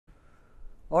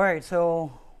All right,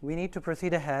 so we need to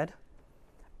proceed ahead,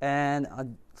 and a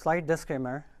slight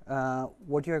disclaimer,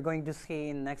 what you're going to see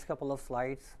in next couple of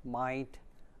slides might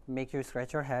make you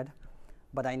scratch your head,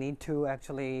 but I need to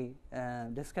actually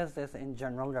discuss this in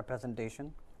general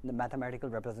representation, the mathematical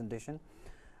representation,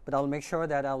 but I'll make sure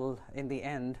that in the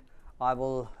end, I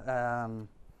will,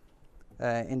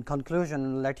 in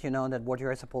conclusion, let you know that what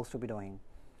you're supposed to be doing.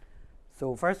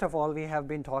 So first of all, we have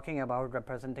been talking about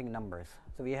representing numbers.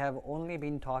 So we have only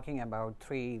been talking about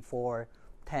 3, 4,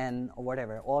 10, or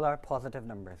whatever. All are positive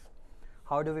numbers.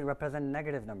 How do we represent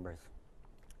negative numbers?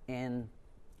 In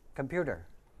computer,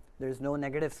 there is no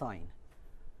negative sign.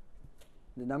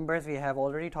 The numbers we have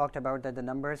already talked about that the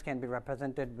numbers can be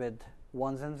represented with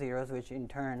ones and zeros, which in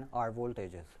turn are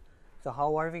voltages. So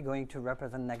how are we going to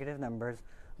represent negative numbers?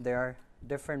 There are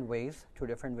different ways, two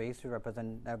different ways to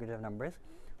represent negative numbers,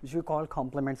 which we call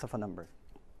complements of a number.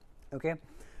 Okay,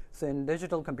 so in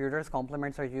digital computers,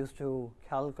 complements are used to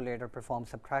calculate or perform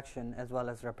subtraction as well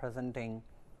as representing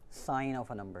sign of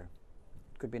a number.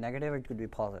 It could be negative, it could be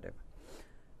positive.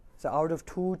 So out of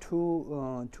two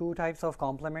types of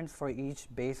complements for each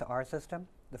base R system,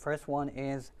 the first one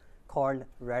is called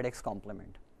radix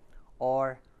complement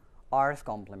or R's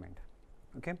complement.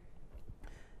 Okay,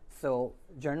 so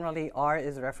generally R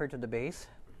is referred to the base.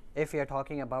 If you are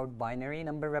talking about binary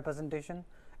number representation,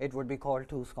 it would be called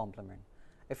 2's complement.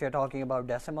 If you are talking about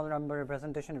decimal number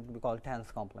representation, it would be called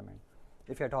 10's complement.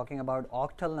 If you are talking about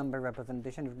octal number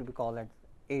representation, it would be called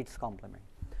 8's complement.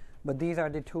 But these are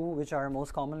the two which are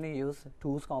most commonly used,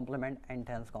 2's complement and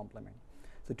 10's complement.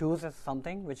 So 2's is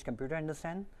something which computer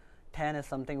understand, 10 is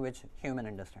something which human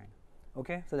understand.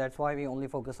 Okay, so that's why we only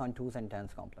focus on 2's and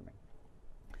 10's complement.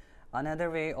 Another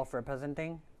way of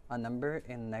representing a number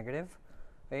in negative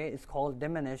is called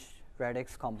diminished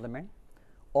radix complement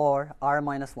or R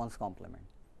minus 1's complement.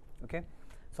 Okay,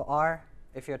 so R,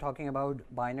 if you're talking about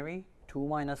binary, 2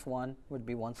 minus 1 would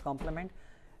be 1's complement,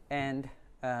 and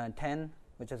 10,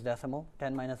 which is decimal,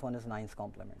 10 minus 1 is 9's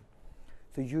complement.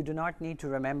 So you do not need to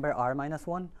remember R minus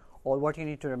 1, or what you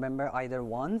need to remember either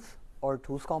 1's or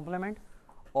 2's complement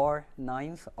or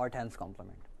 9's or 10's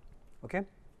complement. Okay,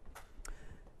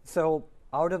 so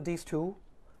out of these two,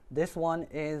 this one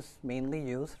is mainly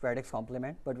used, radix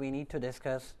complement, but we need to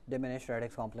discuss diminished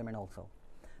radix complement also,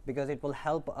 because it will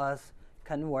help us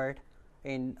convert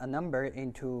in a number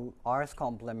into R's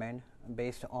complement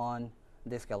based on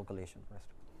this calculation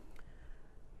first.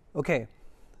 Okay,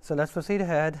 so let's proceed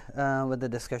ahead with the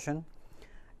discussion.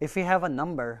 If we have a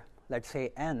number, let's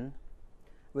say n,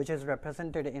 which is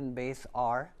represented in base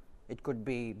R, it could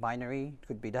be binary, it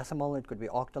could be decimal, it could be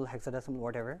octal, hexadecimal,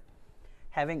 whatever,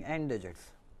 having n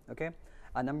digits. Okay,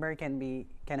 a number can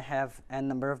have n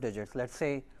number of digits. Let's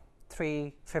say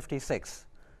 356.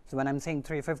 So when I'm saying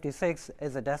 356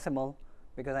 is a decimal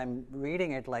because I'm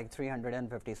reading it like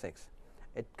 356.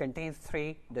 It contains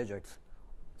 3 digits.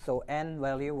 So n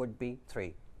value would be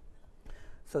 3.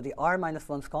 So the R minus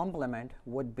 1's complement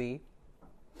would be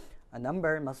a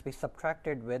number must be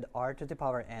subtracted with R to the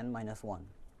power n minus 1.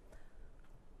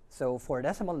 So for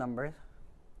decimal numbers,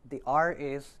 the R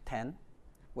is 10,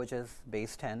 which is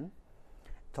base 10.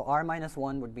 So R minus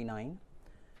 1 would be 9.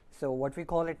 So what we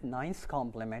call it 9's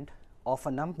complement of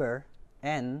a number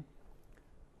n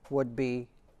would be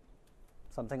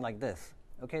something like this.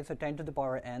 Okay, so 10 to the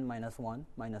power n minus 1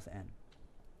 minus n.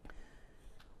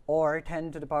 Or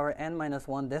 10 to the power n minus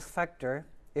 1, this factor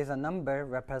is a number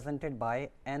represented by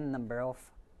n number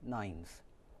of 9's.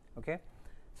 Okay,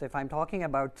 so if I'm talking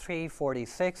about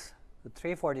 346, the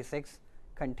 346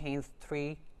 contains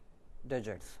 3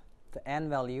 digits. The n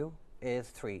value is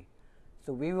 3.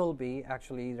 So we will be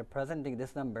actually representing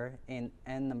this number in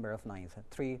n number of 9's,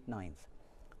 3 9's.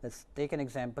 Let's take an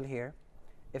example here.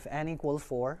 If n equals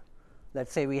 4,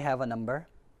 let's say we have a number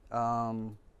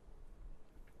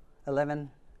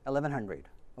 1100.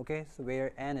 Okay, so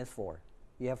where n is 4,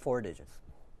 you have 4 digits.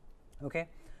 Okay,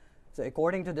 so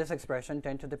according to this expression,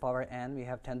 10 to the power n, we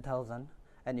have 10,000,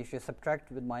 and if you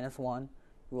subtract with minus 1,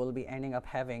 you will be ending up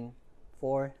having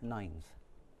 4 9's.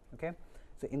 Okay,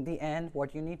 so in the end,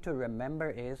 what you need to remember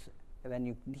is when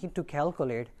you need to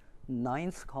calculate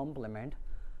 9's complement,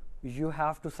 you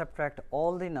have to subtract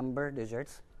all the number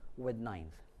digits with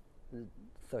 9's.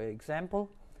 So example,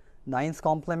 9's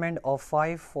complement of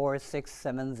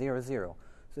 546700.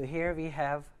 So here we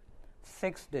have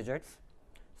 6 digits.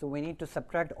 So we need to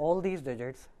subtract all these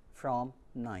digits from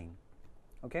 9.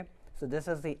 Okay, so this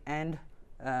is the end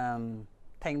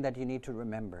thing that you need to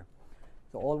remember.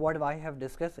 So all what I have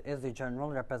discussed is the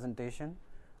general representation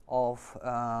of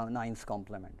 9's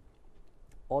complement.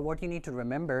 All what you need to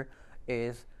remember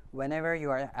is whenever you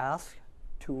are asked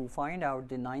to find out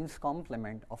the 9th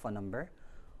complement of a number,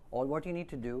 all what you need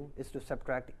to do is to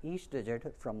subtract each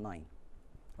digit from 9.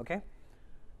 Okay?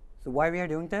 So why we are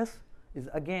doing this is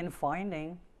again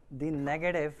finding the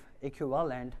negative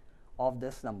equivalent of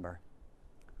this number.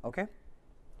 Okay?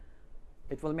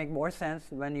 It will make more sense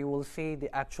when you will see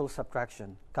the actual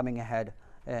subtraction coming ahead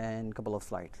in a couple of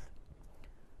slides.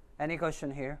 Any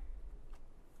question here?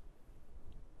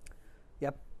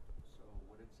 Yep. So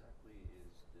what exactly is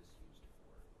this used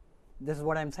for? This is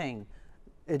what I'm saying.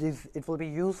 It will be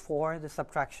used for the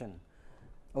subtraction.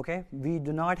 Okay? We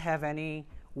do not have any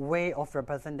way of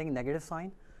representing negative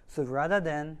sign. So rather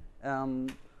than,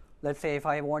 let's say if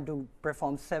I want to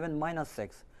perform 7 minus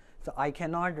 6, so I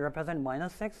cannot represent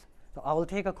minus 6. So I will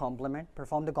take a complement,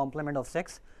 perform the complement of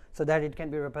 6, so that it can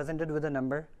be represented with a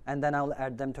number, and then I will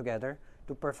add them together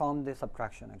to perform the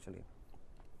subtraction actually.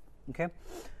 Okay?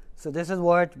 So this is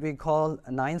what we call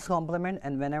a 9th complement,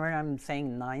 and whenever I'm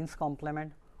saying 9th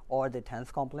complement or the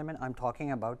 10th complement, I'm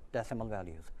talking about decimal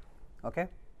values. Okay?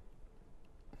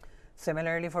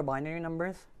 Similarly for binary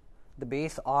numbers, the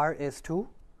base r is 2,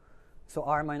 so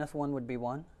r minus 1 would be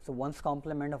 1. So 1's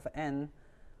complement of n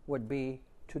would be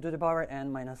 2 to the power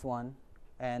n minus 1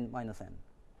 and minus n.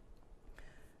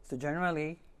 So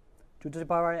generally, 2 to the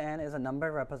power n is a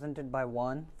number represented by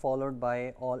 1 followed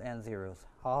by all n zeros.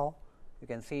 How? You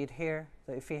can see it here.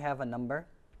 So if we have a number,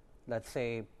 let's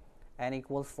say n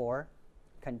equals 4,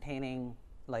 containing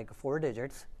like 4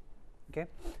 digits. Okay,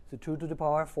 so 2 to the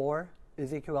power 4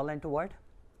 is equivalent to what?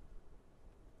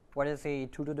 What is the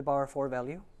 2 to the power 4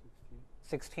 value?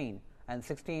 16. And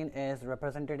 16 is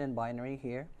represented in binary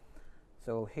here.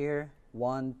 So here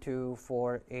 1, 2,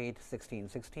 4, 8, 16.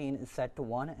 16 is set to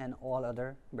 1 and all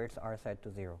other bits are set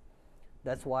to 0.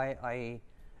 That's why I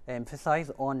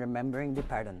emphasize on remembering the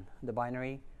pattern, the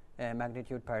binary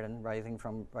magnitude pattern rising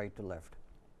from right to left.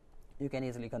 You can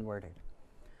easily convert it.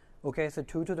 Okay, so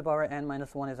 2 to the power n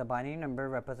minus 1 is a binary number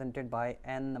represented by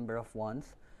n number of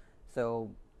ones. So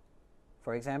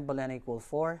for example, n equals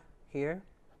 4 here.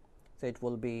 So it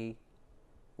will be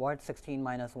what? 16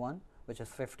 minus 1, which is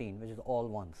 15, which is all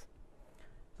ones.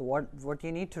 So what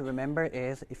you need to remember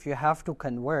is if you have to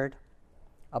convert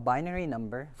a binary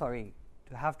number,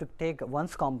 to have to take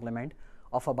 1's complement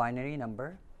of a binary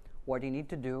number, what you need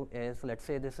to do is, let's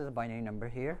say this is a binary number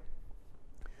here.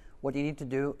 What you need to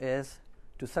do is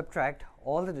to subtract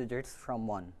all the digits from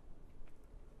 1.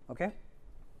 Okay?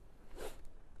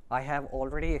 I have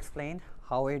already explained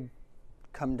how it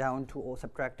come down to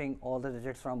subtracting all the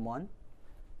digits from 1.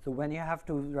 So when you have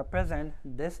to represent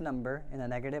this number in a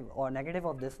negative or negative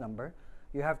of this number,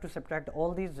 you have to subtract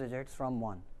all these digits from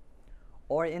 1.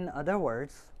 Or in other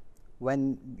words,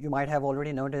 when you might have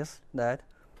already noticed that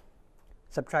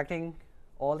subtracting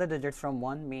all the digits from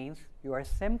 1 means you are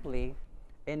simply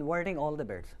inverting all the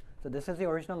bits. So this is the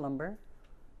original number.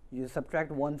 You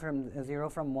subtract 1 from 0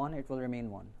 from 1, it will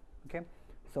remain 1. Okay?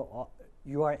 So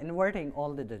you are inverting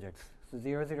all the digits. So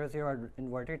 0, 0, 0 are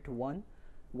inverted to 1.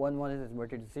 1, 1 is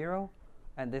inverted to 0,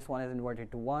 and this one is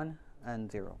inverted to 1 and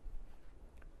 0.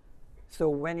 So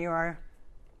when you are,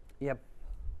 yep.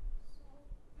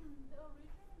 So the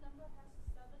original number has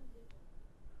 7 digits,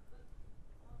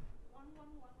 but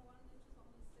 1111 is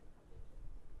only 6 digits,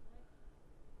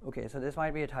 right? Okay, so this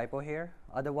might be a typo here.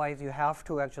 Otherwise, you have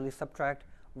to actually subtract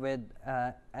with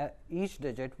each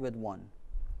digit with 1.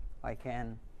 I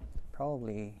can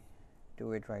probably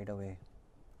do it right away.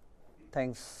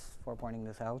 Thanks for pointing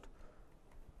this out.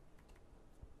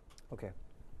 Okay.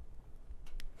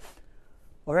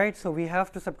 All right, so we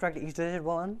have to subtract each digit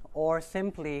 1 or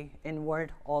simply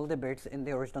invert all the bits in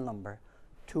the original number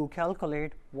to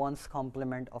calculate 1's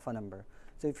complement of a number.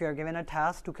 So if you are given a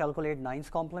task to calculate 9's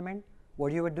complement,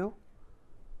 what you would do?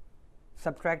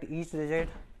 Subtract each digit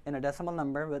in a decimal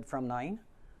number from 9.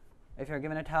 If you are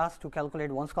given a task to calculate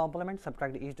 1's complement,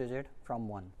 subtract each digit from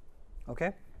 1.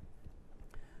 Okay?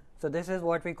 So this is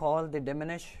what we call the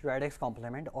diminished radix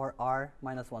complement or r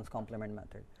minus 1's complement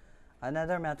method.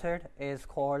 Another method is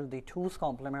called the 2's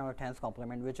complement or 10's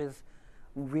complement, which is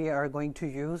we are going to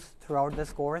use throughout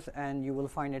this course, and you will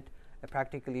find it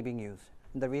practically being used.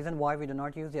 The reason why we do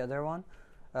not use the other one,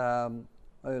 I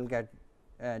will get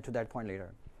to that point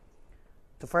later.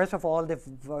 So first of all, the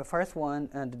first one,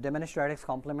 the diminished radix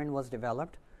complement was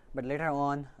developed, but later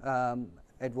on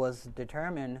it was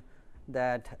determined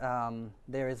that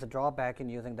there is a drawback in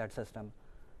using that system.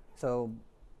 So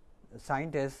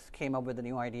scientists came up with a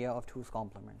new idea of 2's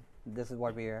complement. This is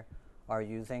what we are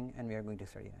using and we are going to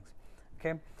study next.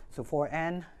 Okay, so for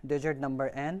n digit number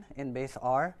n in base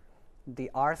r, the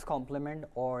r's complement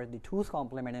or the 2's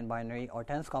complement in binary or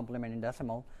 10's complement in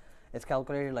decimal It's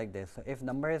calculated like this. So if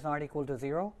number is not equal to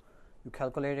 0, you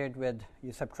calculate it with,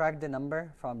 you subtract the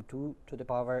number from 2 to the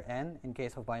power n in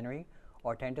case of binary,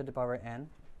 or 10 to the power n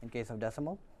in case of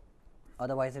decimal.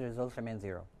 Otherwise, the results remain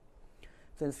 0.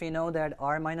 Since we know that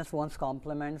r minus 1's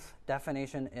complement's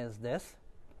definition is this,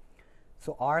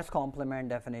 so r's complement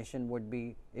definition would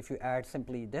be, if you add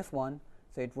simply this one,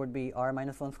 so it would be r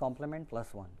minus 1's complement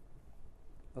plus 1.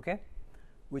 Okay?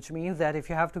 Which means that if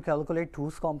you have to calculate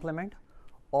 2's complement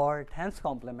or 10's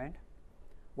complement,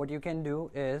 what you can do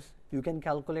is you can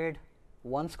calculate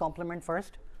 1's complement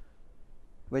first,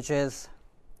 which is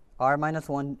r minus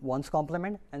 1's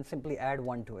complement, and simply add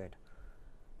 1 to it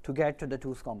to get to the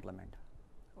 2's complement.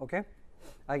 Okay?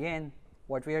 Again,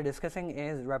 what we are discussing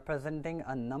is representing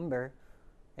a number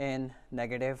in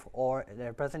negative or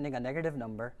representing a negative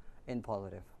number in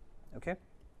positive. Okay?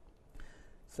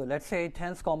 So let's say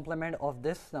 10's complement of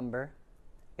this number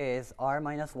is r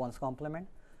minus 1's complement.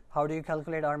 How do you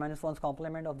calculate r minus 1's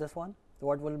complement of this one?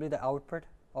 What will be the output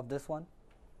of this one?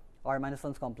 R minus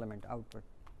 1's complement output.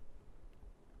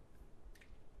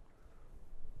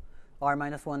 R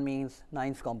minus 1 means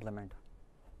 9's complement.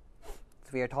 So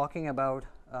we are talking about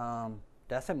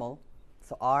decimal.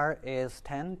 So r is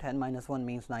 10. 10 minus 1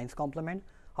 means 9's complement.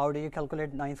 How do you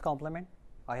calculate 9's complement?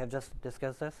 I have just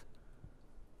discussed this.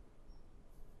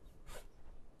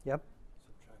 Yep.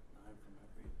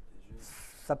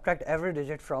 Subtract every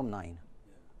digit from 9.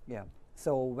 Yeah.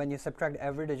 So when you subtract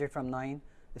every digit from 9,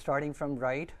 starting from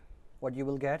right, what you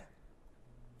will get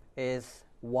is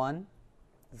 1,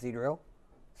 0,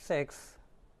 6,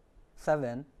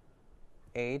 7,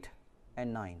 8,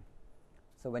 and 9.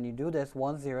 So when you do this,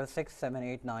 1, 0, 6, 7,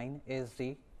 8, 9 is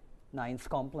the 9's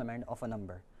complement of a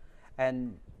number.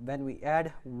 And when we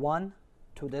add 1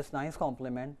 to this 9's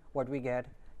complement, what we get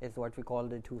is what we call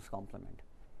the 2's complement.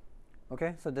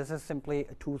 Okay, so this is simply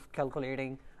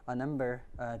calculating a number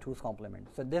 2's complement.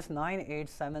 So this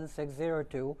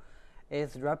 9876602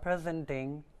 is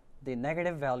representing the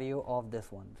negative value of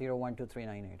this one, 0, 1, 2, 3,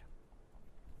 9, 8.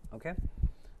 Okay,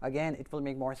 again, it will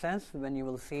make more sense when you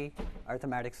will see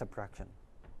arithmetic subtraction.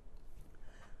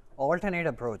 Alternate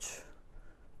approach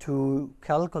to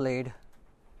calculate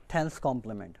 10's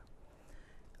complement.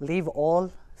 Leave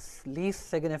all least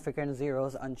significant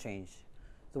zeros unchanged.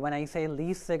 So when I say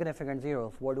least significant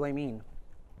zeros, what do I mean?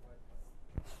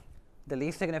 The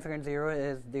least significant zero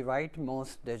is the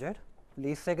rightmost digit.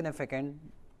 Least significant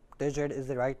digit is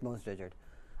the rightmost digit.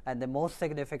 And the most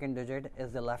significant digit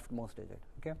is the leftmost digit.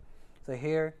 Okay? So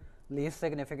here, least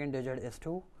significant digit is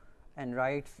 2, and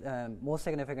most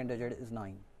significant digit is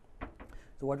 9.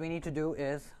 So what we need to do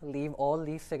is leave all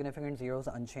least significant zeros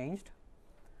unchanged.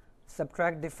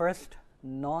 Subtract the first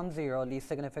non-zero least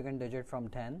significant digit from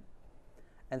 10,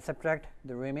 and subtract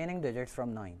the remaining digits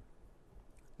from 9.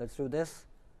 Let's do this.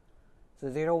 So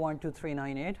 0, 1, 2, 3,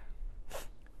 9, 8.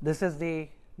 This is the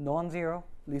non-zero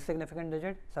least significant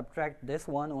digit. Subtract this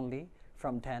one only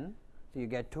from 10, so you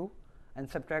get 2, and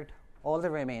subtract all the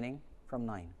remaining from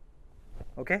 9.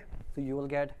 Okay? So you will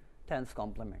get 10's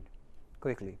complement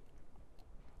quickly.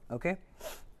 Okay?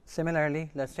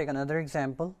 Similarly, let's take another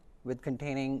example with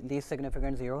containing least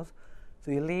significant zeros.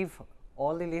 So you leave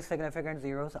all the least significant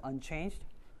zeros unchanged.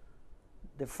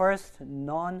 The first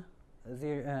non-zero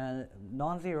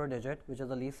digit, which is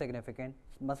the least significant,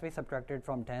 must be subtracted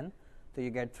from 10, so you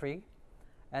get 3,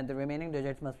 and the remaining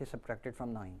digits must be subtracted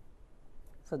from 9.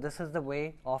 So this is the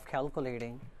way of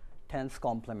calculating 10's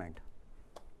complement.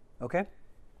 Okay?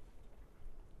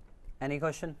 Any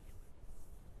question?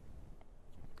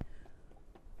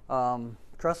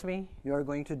 Trust me, you are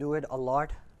going to do it a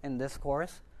lot in this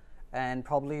course, and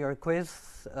probably your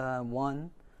quiz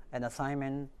 1 and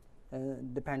assignment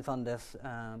depends on this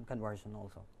conversion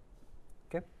also.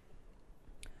 Okay.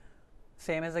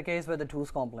 Same is the case with the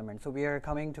 2's complement. So we are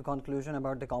coming to conclusion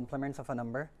about the complements of a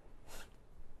number.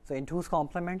 So in 2's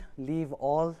complement, leave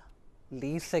all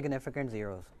least significant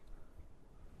zeros,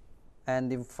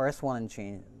 and the first one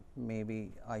unchanged.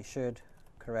 Maybe I should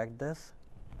correct this.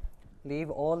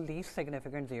 Leave all least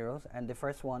significant zeros and the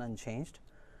first one unchanged.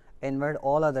 Invert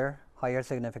all other higher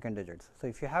significant digits. So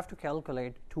if you have to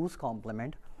calculate 2's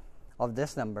complement of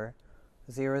this number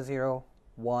 0, 0,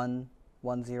 1,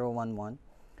 1, 0, 1, 1,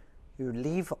 you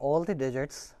leave all the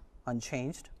digits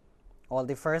unchanged, all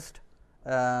the first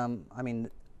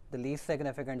the least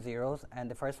significant zeros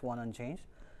and the first one unchanged,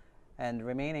 and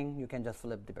remaining you can just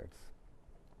flip the bits.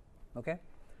 Okay,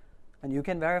 and you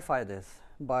can verify this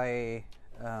by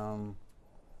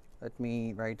let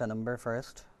me write a number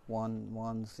first. 1,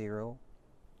 1, 0,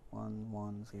 1,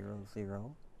 1, 0,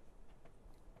 0.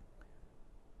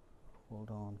 Hold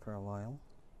on for a while.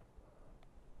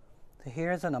 So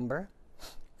here is a number.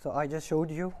 So I just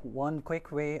showed you one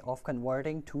quick way of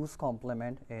converting 2's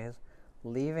complement is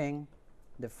leaving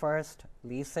the first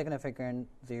least significant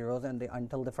zeros and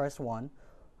until the first one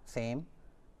same,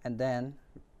 and then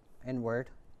invert.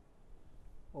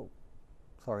 Oh,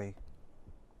 sorry.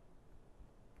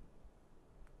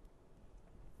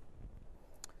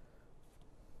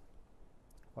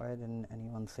 Why didn't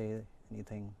anyone say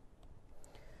anything?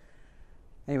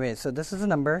 Anyway, so this is a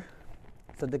number.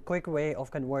 So the quick way of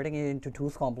converting it into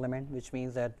 2's complement, which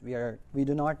means that we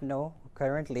do not know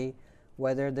currently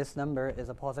whether this number is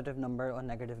a positive number or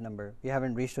negative number. We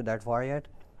haven't reached to that far yet.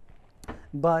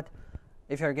 But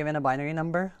if you're given a binary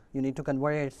number, you need to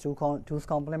convert it to 2's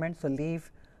complement. So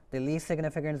leave the least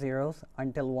significant zeros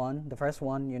until 1. The first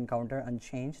one you encounter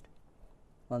unchanged,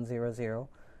 1, 0, 0.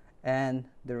 And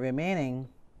the remaining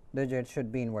digits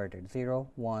should be inverted, 0,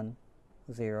 1,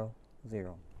 0,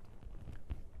 0.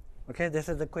 Okay, this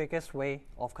is the quickest way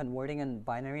of converting a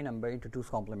binary number into 2's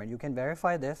complement. You can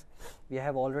verify this. We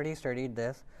have already studied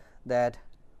this, that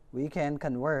we can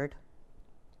convert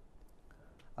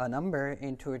a number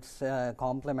into its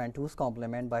complement, 2's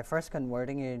complement, by first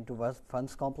converting it into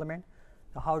 1's complement.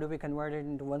 Now, how do we convert it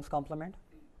into 1's complement?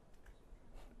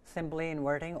 Simply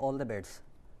inverting all the bits.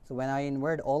 So when I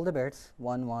invert all the bits,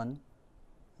 1, 1,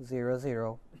 0,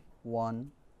 0,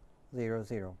 1, 0,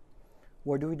 0.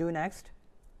 What do we do next?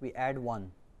 We add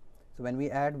 1. So when we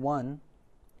add 1,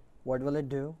 what will it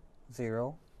do?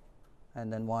 0,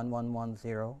 and then 1, 1, 1,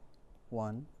 0,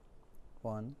 1,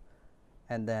 1,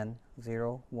 and then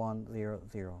 0, 1, 0,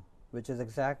 0, which is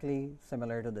exactly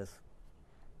similar to this.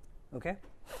 Okay?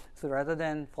 So rather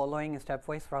than following a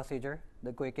stepwise procedure,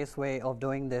 the quickest way of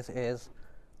doing this is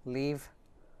leave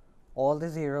all the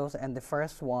zeros and the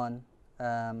first one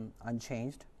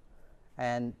unchanged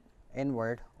and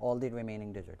invert all the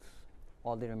remaining digits,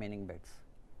 all the remaining bits,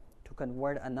 to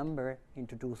convert a number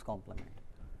into 2's complement.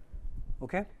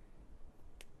 Okay?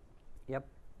 Yep.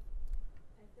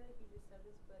 I feel like you just said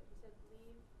this, but you said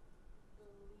leave the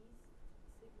least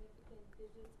significant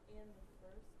digits and the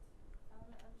first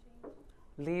element unchanged?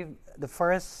 Leave the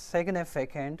first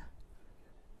significant,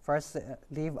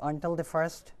 leave until the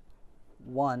first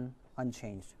one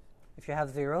unchanged. If you have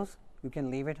zeros, you can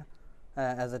leave it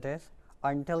as it is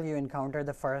until you encounter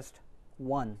the first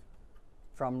one,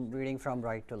 from reading from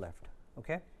right to left.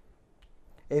 Okay?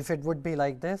 If it would be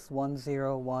like this, 1,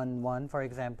 0, 1, 1, for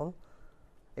example,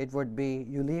 it would be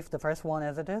you leave the first one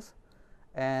as it is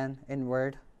and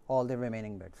invert all the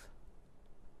remaining bits.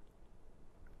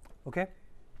 Okay?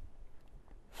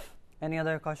 Any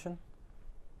other question?